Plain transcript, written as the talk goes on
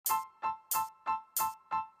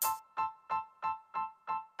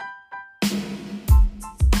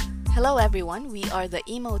Hello, everyone. We are the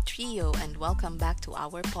Emo Trio, and welcome back to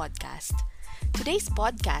our podcast. Today's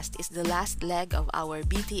podcast is the last leg of our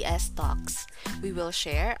BTS talks. We will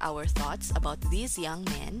share our thoughts about these young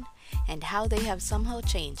men and how they have somehow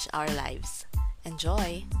changed our lives.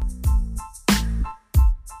 Enjoy!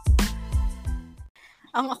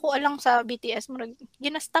 Ang ako alang sa BTS murag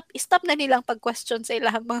stop na nilang pag-question sa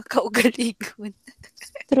ilahang mga kaugalingon.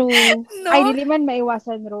 True. No? Ay dili man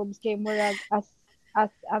maiwasan robes kay murag as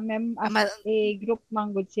Ama- a group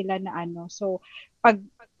man good sila na ano. So pag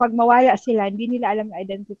mawala sila, hindi nila alam ang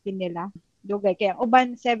identity nila. Dugay kaya ang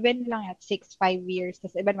uban 7 lang at 5 years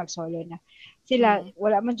tas iban mag-solo na. Sila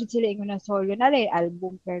wala man jud sila ingon na solo na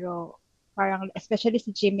album pero parang especially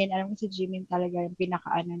si Jimin, alam mo si Jimin talaga yung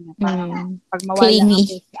pinakaano na parang pag mawala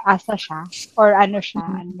Clingy. asa siya or ano siya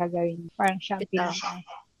ang gagawin niya. Parang siya ang Bitaw. pinaka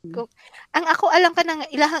Ang ako alam ka nang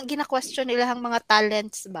ilahang gina-question ilahang mga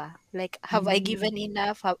talents ba? Like have I given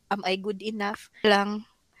enough? Am I good enough? Lang.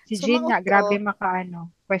 Si So, Jean nga, mauto. grabe makaano,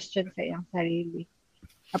 question sa iyang sarili.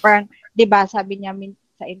 Na parang, di ba, sabi niya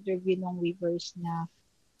sa interview ng Weavers na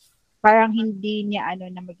parang hindi niya ano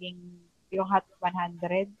na maging yung Hot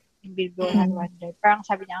 100, yung Billboard Hot 100. Parang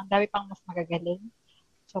sabi niya, ang dami pang mas magagaling.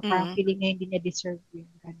 So, parang feeling niya hindi niya deserve yun.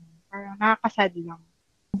 Ganun. Parang nakakasad lang.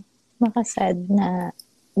 Makasad na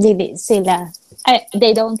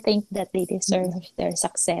they don't think that they deserve their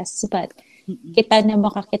success, but kita na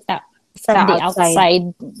makakita from Sa the outside. outside,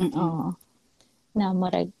 na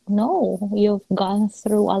marag, no, you've gone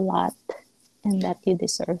through a lot and that you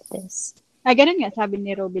deserve this. Ay, ganun nga, sabi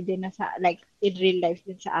ni Robby din na sa, like, in real life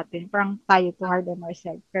din sa atin, parang tayo to hard on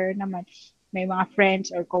ourselves. Pero naman, may mga friends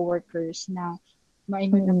or coworkers na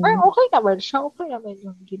maingon na, parang okay naman siya, okay naman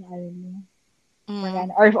yung ginaaral niya.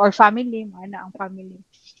 Or family, mga na ang family.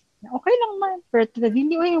 Okay lang man, pero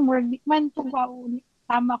hindi ko yung work, di man to ba,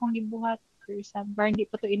 tama akong gibuhat, or parang hindi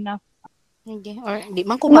pa to enough. Hindi. Or di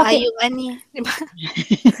man ko maayo ani. Di ba?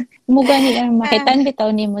 Muga ni makitan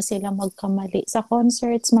bitaw nimo sila magkamali sa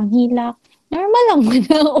concerts, manghilak. Normal lang mo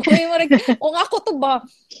na. Uy, marag, kung ako to ba,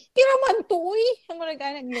 tira man to, uy. Marag,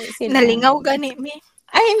 sila. Nalingaw gani mi.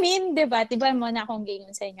 I mean, diba mo na akong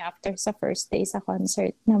gingon sa inyo after sa first day sa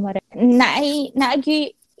concert na marag,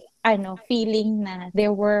 naagi, feeling na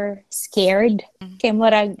they were scared. Kaya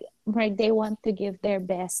marag, they want to give their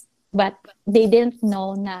best. But they didn't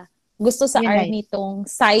know na gusto sa ARMY tong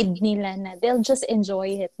side nila na they'll just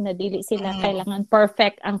enjoy it. Na dili sila kailangan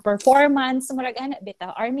perfect ang performance. Marag,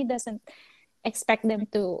 bitaw. ARMY doesn't expect them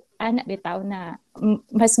to, bitaw na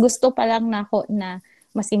mas gusto pa lang na ako na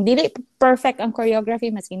mas hindi perfect ang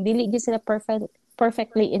choreography, mas hindi sila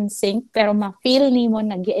perfectly in sync, pero ma-feel nimo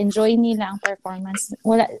nag-enjoy nila ang performance.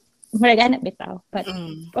 Wala, marag bitaw. But,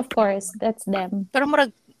 of course, that's them. Pero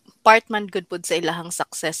murag part man good pud sa ilahang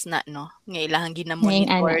success na, no? Nga ilahang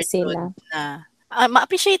ginamonitor sila. Na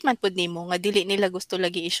ma-appreciate man pud nimo nga dili nila gusto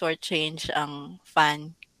lagi i-short change ang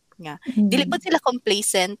fan nga. Dili pud sila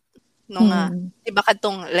complacent no nga. Diba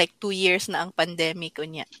kadtong like 2 years na ang pandemic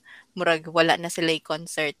unya. Murag wala na sila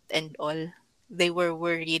concert and all. They were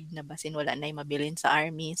worried na basin wala na mabilin sa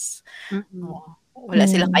armies. Wala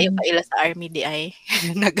sila kayo kaila sa army di ay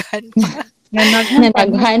naghan pa. Nanaghan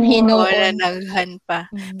pa.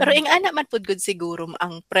 Pero ing ana man pud good siguro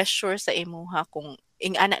ang pressure sa imuha kung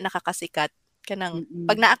ing ana nakakasikat kanang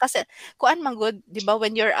pag naa ka sa kuan man good, di ba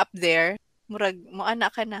when you're up there, murag mo ana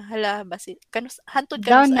ka na hala basi kanus hantod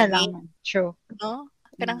kanus Down na ani. lang. True. No?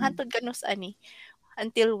 Kanang hantod kanus ani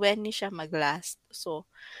until when ni siya maglast. So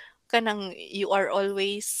kanang you are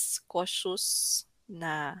always cautious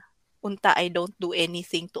na unta I don't do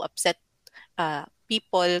anything to upset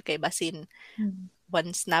people kay basin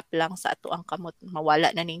one snap lang sa ato ang kamot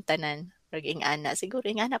mawala na ning tanan ing ana siguro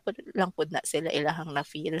ing ana pud lang pud na sila ilahang na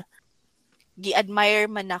feel gi-admire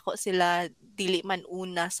man ako sila dili man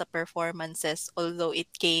una sa performances although it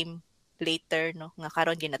came later no nga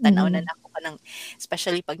karon ginatanaw na nako kanang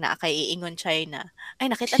especially pag naa kay iingon China ay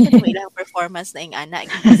nakita ko mo ilang performance na ing ana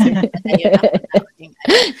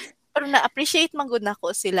pero na-appreciate man gud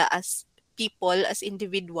nako sila as people as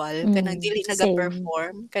individual kanang dili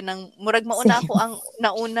naga-perform kanang murag mauna ako ang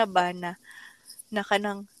nauna ba na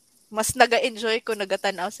kanang mas naga-enjoy ko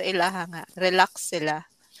nagatanaw sa ilaha nga relax sila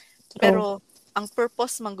pero ang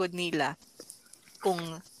purpose man gud nila kung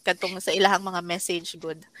katong sa ilahang mga message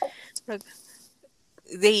good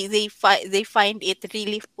they find it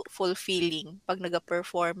really fulfilling pag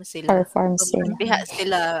naga-perform sila diha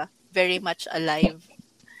sila very much alive.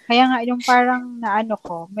 Kaya nga, yung parang naano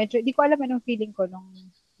ko, medyo, di ko alam anong feeling ko nung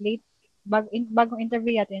late, bagong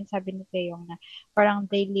interview yata yun, sabi ni Taeyong na parang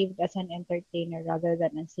they lived as an entertainer rather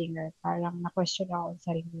than a singer. Parang na-question ako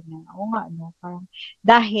sa sarili na, oo nga, no? Parang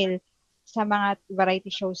dahil sa mga variety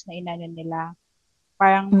shows na inano nila.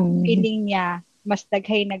 Parang Mm. feeling niya, mas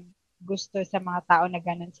daghay naggusto sa mga tao na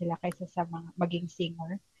ganun sila kaysa sa mga maging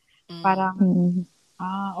singer. Parang, Mm.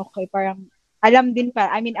 okay. Parang, alam din pa,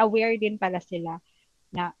 I mean, aware din pala sila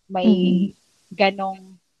na may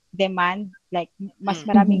ganong demand. Like, mas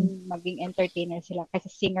maraming maging entertainer sila kaysa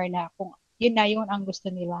singer na kung yun na yun ang gusto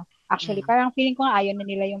nila. Actually, parang feeling ko nga ayaw na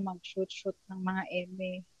nila yung mag-shoot ng mga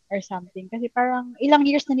eme or something. Kasi parang ilang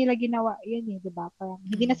years na nila ginawa yun eh, di ba? Parang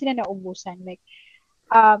hindi na sila naubusan. Like,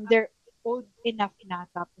 they're old enough na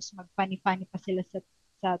tapos mag-funny-funny pa sila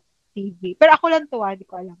sa TV. Pero ako lang to, di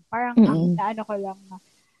ko alam. Parang ang naano ko lang na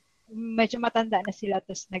medyo matanda na sila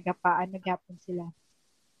tapos nagapon sila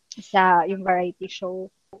sa yung variety show.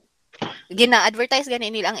 Gina-advertise gani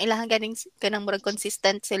nila ang ilahang ganing kanang murag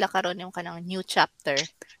consistent sila karon yung kanang new chapter.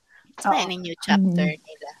 Sa Oo. new chapter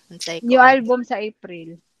nila. Unsay New ko album sa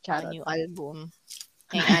April. Charot. new album.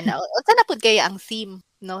 Ay ana, unsa na pud kaya ang theme,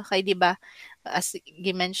 no? Kay di ba as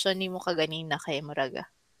gi-mention nimo kaganina kay muraga.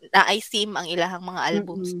 Naay theme ang ilahang mga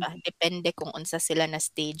albums pa. Depende kung unsa sila na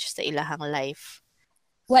stage sa ilahang life.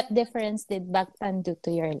 What difference did Bactan do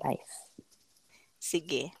to your life?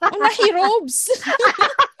 Sige. Unahi robes!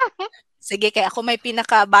 Sige, kay ako may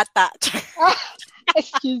pinakabata.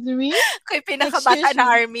 Excuse me? Kay pinakabata Excuse na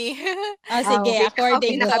me. army. Sige,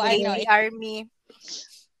 according to pinaka-baby army.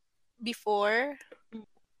 Before,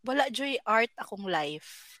 wala joy art akong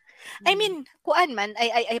life. I mean, kuan man,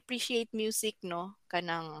 I appreciate music, no?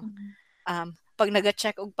 Kanang, pag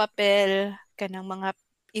naga-check og papel, kanang mga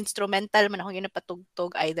instrumental man akong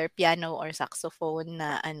ginapatugtog, either piano or saxophone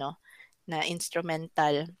na na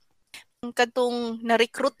instrumental. Katong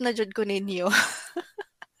na-recruit na jud ko ninyo.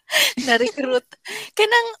 Na-recruit.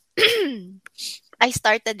 Kanang I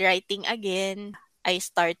started writing again. I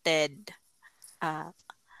started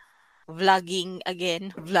vlogging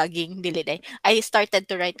again. Vlogging, dili day. I started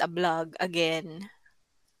to write a blog again.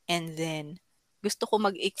 And then, gusto ko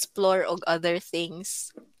mag-explore og other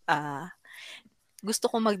things. Gusto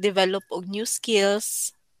ko mag-develop og new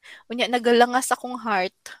skills. Unya, nagalangas akong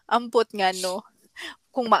heart. Ambot nga, no?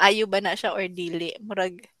 Kung maayo ba na siya or dili.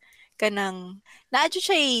 Murag, kanang, naadyo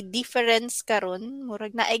siya difference karon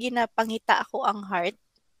murag naay ginapangita ako ang heart.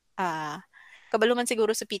 Kabalo man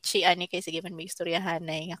siguro sa pitchy ani kay sige man may istoryahan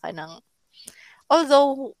nga kanang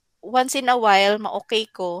although once in a while ma-okay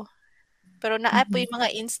ko pero naa po yung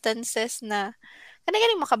mga instances na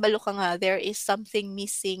kanang makabalo ka nga there is something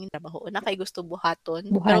missing trabaho na kay gusto buhaton.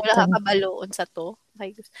 Pero wala ka kabalo unsa to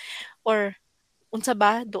kay or unsa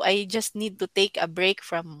ba do I just need to take a break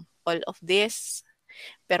from all of this.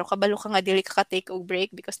 Pero kabalo ka nga dili ka take og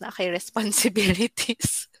break because na kay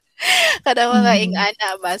responsibilities. Kada mga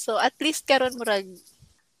ingana ba. So at least karon murag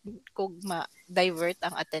kog ma-divert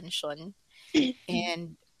ang attention.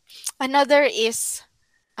 And another is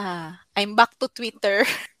I'm back to Twitter.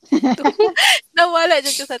 Nawala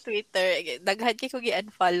dyan ko sa Twitter. Daghan kay ko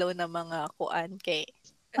gi-unfollow na mga kuan kay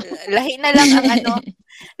lahi na lang ang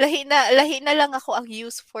lahi na lang ako ang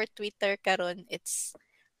use for Twitter karon. It's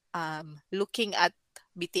looking at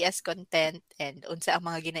BTS content and unsa ang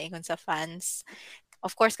mga ginaingon sa fans.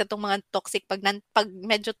 Of course, katong mga toxic, pag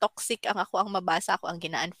medyo toxic ang ako ang mabasa, ako ang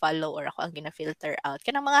gina-unfollow or ako ang gina-filter out.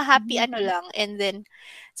 Kanang mga happy lang. And then,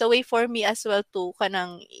 it's a way for me as well to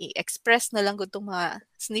kanang i-express na lang itong mga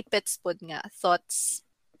snippets po nga, thoughts.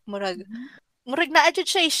 Murag na adjud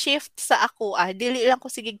siya shift sa ako. Dili lang ko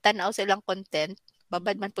sigig tanaw sa ilang content.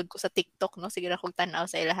 Babad man pud ko sa TikTok, no? Sige ra kog tanaw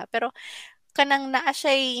sa ilaha. Pero, kanang naa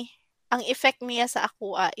siya ang effect niya sa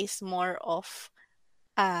ako is more of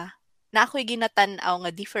na ako'y ginatan-aw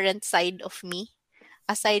nga different side of me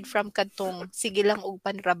aside from kadtong sige lang og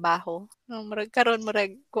panrabaho. Murag karon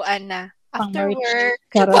murag kuan na after work.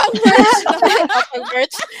 After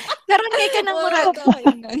work. Karon kay kanang murag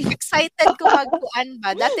excited ko magkuan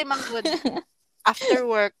ba. Dati man good after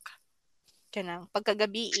work kanang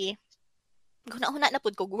pagkagabi guna-una na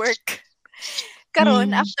pud kog work.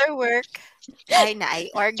 Karon after work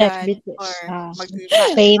ay organ or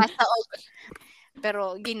magbasa og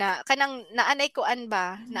pero kanang naanay kuan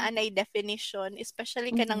ba naanay definition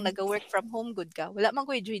especially kanang naga-work from home good ka wala man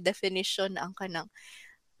ko joy definition ang kanang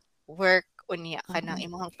work unya kanang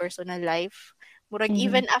imong personal life murag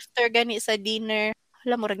even after gani sa dinner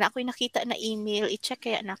hala murag na ako'y nakita na email i-check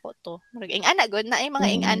kaya nako to murag ingana gud na ay mga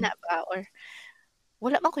ingana ba or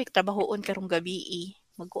wala man ko'y trabahoon karong gabi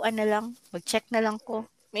magkuan na lang mag-check na lang ko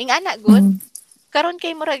may ingana gud karon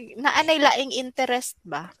kay murag naanay laing interest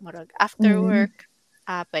ba murag after work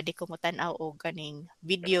pwede ko mo-tanaw og kaning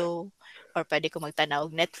video or pwede ko magtanaw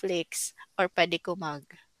og Netflix or pwede ko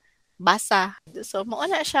magbasa so mao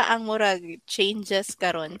na siya ang murag changes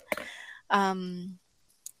karon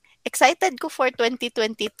excited ko for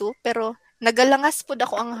 2022 pero nagalangas pud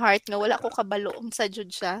ako ang heart nga wala ko kabalo unsa jud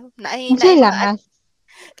siya. Naay Unsay naay langas?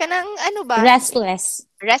 kanang ano ba, Restless.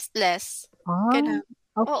 restless. Ah, Kanang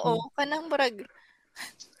okay. oo, kanang murag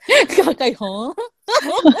Kakay, huh?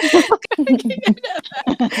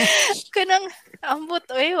 kanang ambot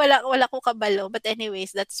oy wala wala ko kabalo. But anyways,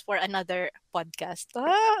 that's for another podcast.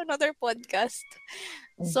 Another podcast.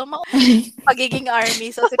 So pagiging army.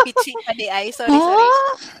 So si Pichi pa di ay. Sorry, sorry.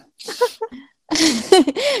 Ah!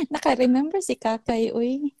 Naka-remember si Kakay,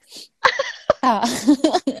 uy. Ah.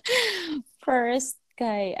 First,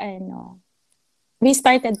 kay, we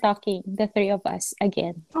started talking, the three of us,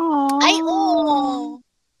 again. Ay, oo.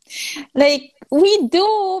 Like, we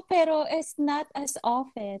do, pero it's not as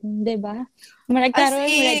often, di ba? As Marag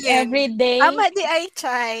in, every day. ama di ay,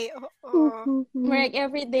 Chay. Oo. Marag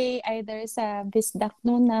every day, either sa Bisdak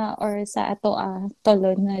Nuna or sa ato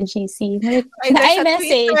tolon na GC. Marag, Either na sa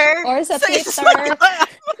message Twitter, or sa Twitter, Instagram.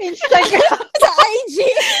 Instagram. sa IG.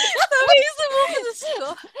 Sa Facebook, Diyos ko.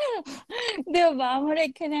 Di ba?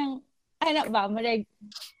 Marag ka ng, marag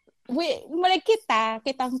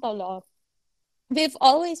kitang tolo. We've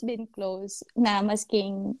always been close na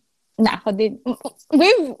masking na ako din.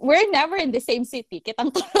 We're never in the same city.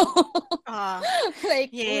 Kitang tolo.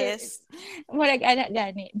 Like, Yes. Murag anak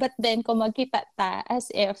gani. But then, kung magkita ta,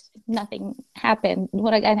 as if nothing happened,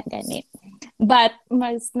 murag anak gani. But,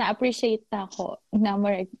 mas na-appreciate na ako na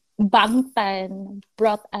murag Bangtan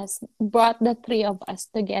brought the three of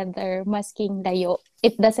us together masking layo.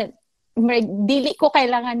 It doesn't, murag, dili ko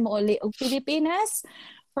kailangan mo uli og Pilipinas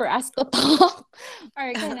for us to talk. Or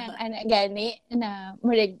kanang anak gani na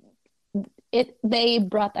murag, they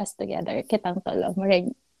brought us together. Kitang tolo.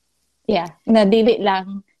 Murag, yeah, na dili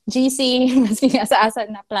lang GC mas asa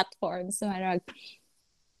na platforms marag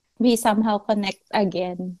we somehow connect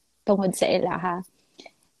again tungod sa ilaha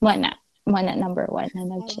mo na number 1 na Oo,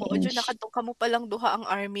 nag-change. Diyo nakadto ka mo palang duha ang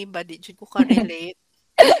army ba di jud ko ka-relate.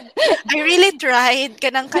 I really tried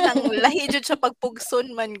kanang lahi jud sa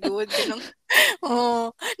pagpugson man good kanang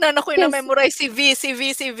na ko na memorize si V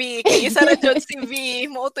kay isa ra jud si V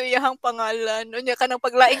mo to iyang pangalan unya kanang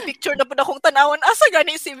paglaing picture na pud akong tanawon asa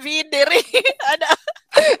gani si V diri ana.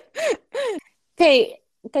 Okay,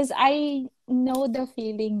 because I know the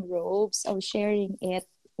feeling, Robes, of sharing it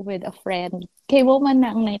with a friend. Kay mo man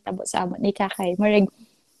na ang naitabo sa amon ni Kakay. Marag,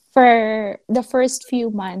 for the first few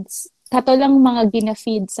months, kato lang mga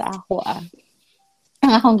gina-feed sa ako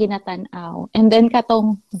ang akong ginatanaw. And then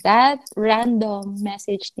katong that random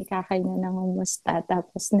message ni Kakay na nangumusta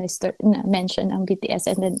tapos na-mention ang BTS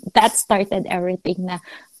and then that started everything na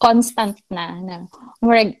constant na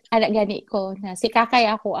murag gani ko na si Kakay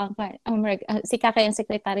ako si Kakay ang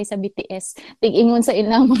secretary sa BTS tig-ingon sa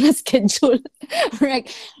ilang mga schedule. Murag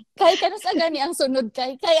kay kanus gani ang sunod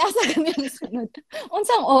kay asa gani ang sunod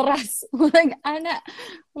unsang oras murag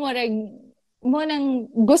mo nang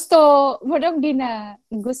gusto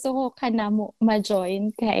ko kanamo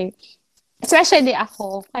ma-join kay especially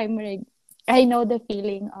ako kay I know the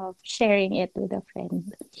feeling of sharing it with a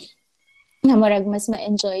friend na murag mas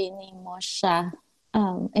ma-enjoy nimo siya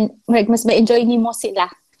murag mas ma-enjoy nimo sila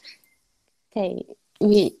kay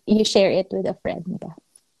you share it with a friend ba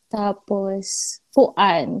tapos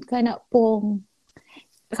puan kana pong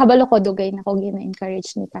kabalo ko dugay na ko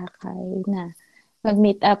gina-encourage ni Kakay na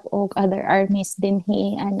mag-meet up og other armies din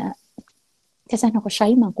ana kasi ko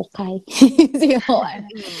shy man ko kay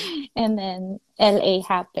and then LA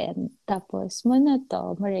happened tapos mo na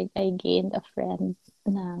to marag I gained a friend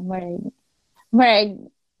na marag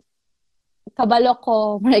kabalo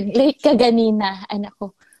ko marag late ka ganina anak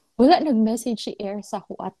ko wala nag-message si Air sa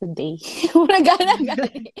ko today marag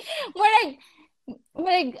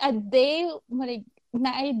a day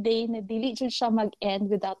na ay day na dili jud siya mag-end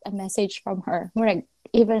without a message from her. Murag,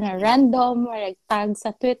 even a random, murag tag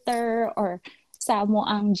sa Twitter or sa mo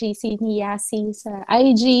ang GC ni Yasi sa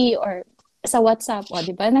IG or sa WhatsApp. O,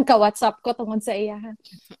 di ba? Nagka-WhatsApp ko tungod sa iya.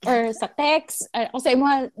 Or sa text. O sa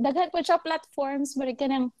mga, daghan po siya platforms. Murag ka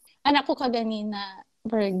ng, anak ko kaganina,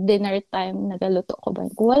 murag dinner time, nagaluto ko ba?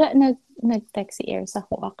 Wala nag-text si Air sa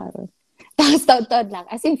ko karon. Tapos taod lang.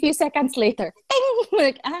 As in, few seconds later,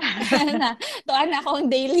 marag, tuan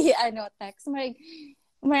akong daily, text.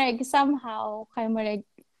 Marag, somehow, kay marag,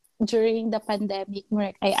 during the pandemic,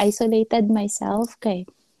 marag, I isolated myself, kay,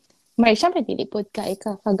 marag, syempre, dilipod ka,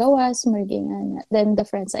 kagawas, maraging, then the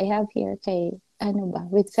friends I have here, kay,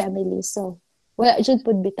 with family, so, wala, jud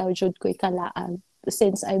pud bitaw, jud ko ikalaag,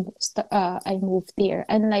 since I moved here.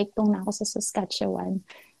 Unlike tong na ako sa Saskatchewan,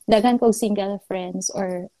 daghan kong single friends,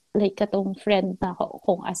 or like katong friend na ako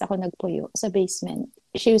kung asa ko nagpuyo sa basement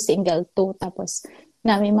she was single too. Tapos,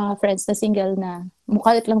 na may mga friends na single na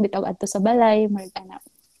mukalit lang bitaw adto sa balay, mga anak.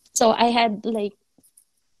 So, I had like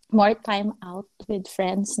more time out with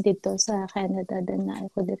friends dito sa Canada than na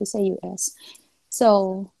ako dito sa US. So,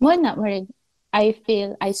 muna, I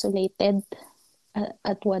feel isolated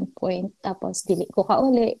at one point. Tapos, dili ko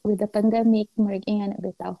kauli with the pandemic, inga na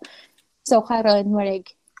bitaw. So, karon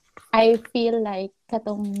I feel like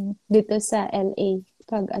katong dito sa LA,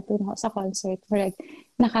 pag atun ako sa concert,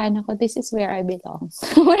 nakana ko, this is where I belong.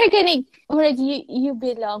 You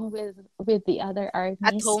belong with the other armies.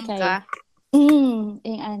 At home ka. Yung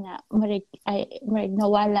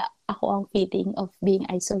nawala ako ang feeling of being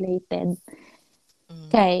isolated.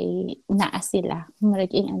 Kay naa sila. Yung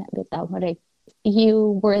anak bitaw.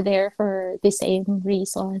 You were there for the same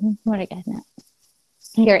reason.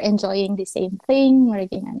 You're enjoying the same thing.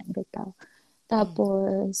 Yung anak bitaw.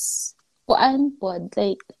 Tapos, kuan pod,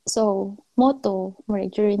 like, so, moto,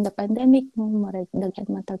 during the pandemic, daghan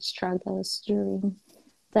matag struggles during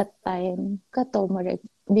that time. Kato,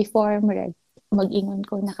 before, mag-ingon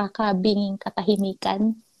ko, nakakabinging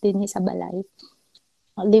katahimikan din sa balay.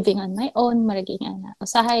 Living on my own,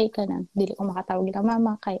 usahay ka nang, dili ko makatawag na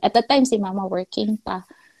mama. Kay, at that time, si mama working pa.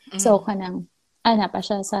 So, kanang, pa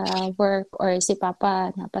siya sa work, or si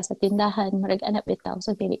papa, pa sa tindahan, anak bitaw.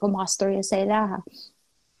 So, dili ko makastorya sa ilaha.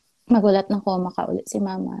 Magulat na ko, makaulit si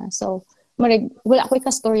mama. So, wala ko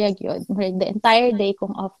ikastorya yun. The entire day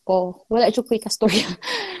kong off ko, wala ko ikastorya.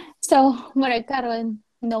 So, karon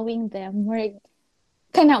knowing them,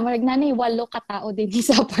 nanay walo katao din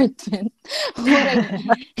sa apartment.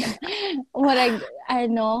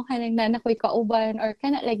 Kanang nana ko'y kauban, or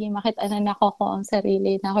lagi makita na nako ko ang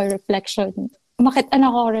sarili na ko reflection. Makita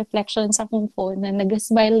na ko reflection sa kong phone na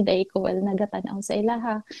nag-smile day ko while nagatanaw sa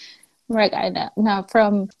ilaha. Na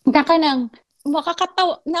from, kanang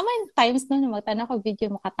makakatawa, naman times na magtanaw ko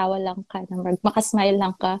video, makatawa lang ka, na makasmile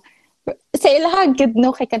lang ka. Sa ilaha, gid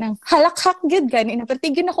no, kay kanang halakhak gid gani na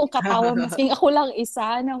patigin akong katawa masking ako lang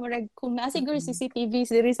isa na kung na siguro CCTV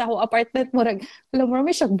diri sa ako apartment may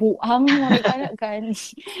siya buang gani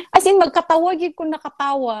as in magkatawa gid ko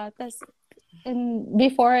nakatawa tas and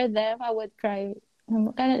before them I would cry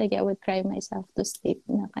I would cry myself to sleep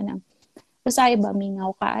na kanang usay ba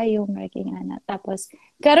mingaw kaayo ana tapos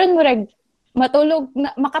karon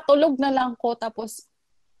makatulog na lang ko tapos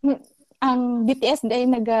ang BTS day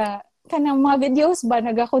kanang mga videos ba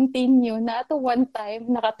naga-continue na ato one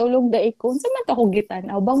time nakatulog dai ko sa man ako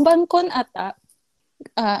gitanaw bangbangkon ata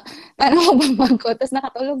bangbangkon tapos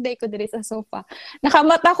nakatulog dai ko diri sa sofa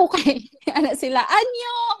nakamata ko kay ana sila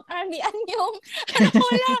anyong anak ko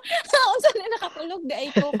lang unsa na nakatulog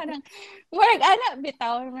dai ko kanang ana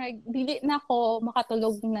bitaw dili na ko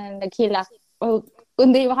makatulog na naghilak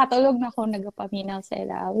kundi makatulog na ko nagapaminaw sa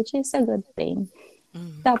ila which is a good thing.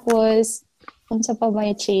 Tapos unsa pa ba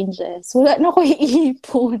yung changes? Wala na ko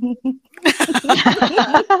iipon.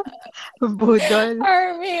 Budol.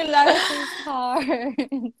 Army, life is hard.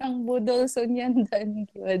 Ang budol sunyan dan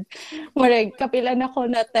good. Kapila na ko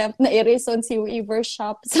na attempt na i-reason si Weaver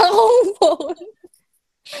Shop sa akong phone.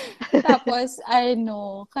 Tapos,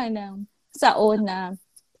 kanang sa una,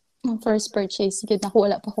 ang first purchase, yun ako,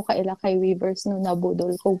 wala pa ko kaila kay Weavers no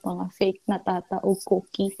nabudol ko mga fake na tata o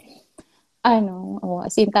cookie.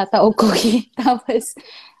 As in tataog ko. Tapos,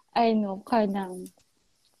 kanang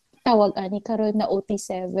tawag ani karon na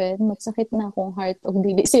OT7, magsakit na akong heart og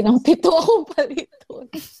dili silang pito akong paliton.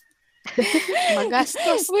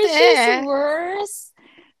 Magastos Which is worse.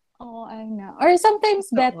 Or sometimes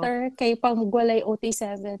better kay pangwalay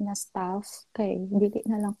OT7 na staff kay dili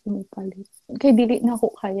na lang pumipalit. Kay dili na ko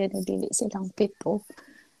kaya na dili silang pito.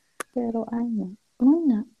 Pero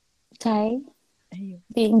muna kay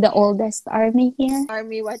being the oldest army here.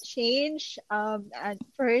 Army, what changed? At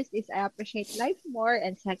first is I appreciate life more,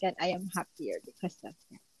 and second, I am happier because of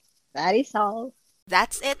that. That is all.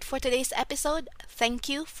 That's it for today's episode.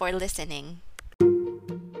 Thank you for listening.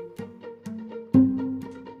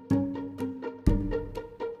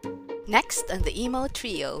 Next on the Emo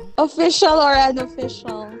Trio. Official or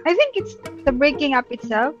unofficial? I think it's the breaking up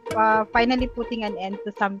itself, finally putting an end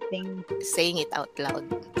to something. Saying it out loud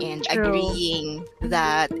and True. agreeing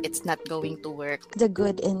that it's not going to work. The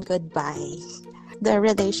good and goodbye. The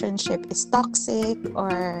relationship is toxic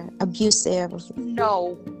or abusive.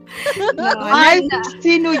 No. Ay,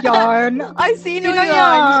 sino yarn? Ay, sino Sino yun?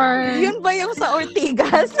 yarn? Yun ba yung sa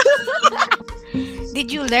Ortigas? Did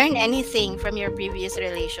you learn anything from your previous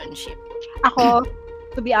relationship? Ako,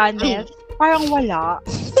 to be honest, parang wala.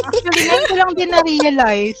 Actually, ngayon ko lang din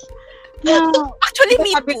na-realize na Actually,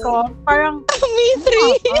 me sabi too. ko, parang Me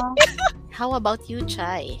three. How about you,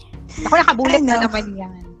 Chai? Ako nakabulit na Ano? naman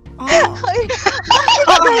yan. Oh.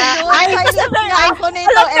 Ay, ko na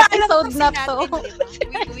ito episode na to.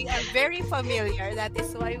 We are very familiar. That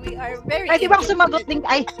is why we are very Pwede ba ako sumagot din?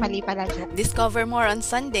 Ay, mali pala. Discover more on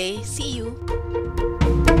Sunday. See you!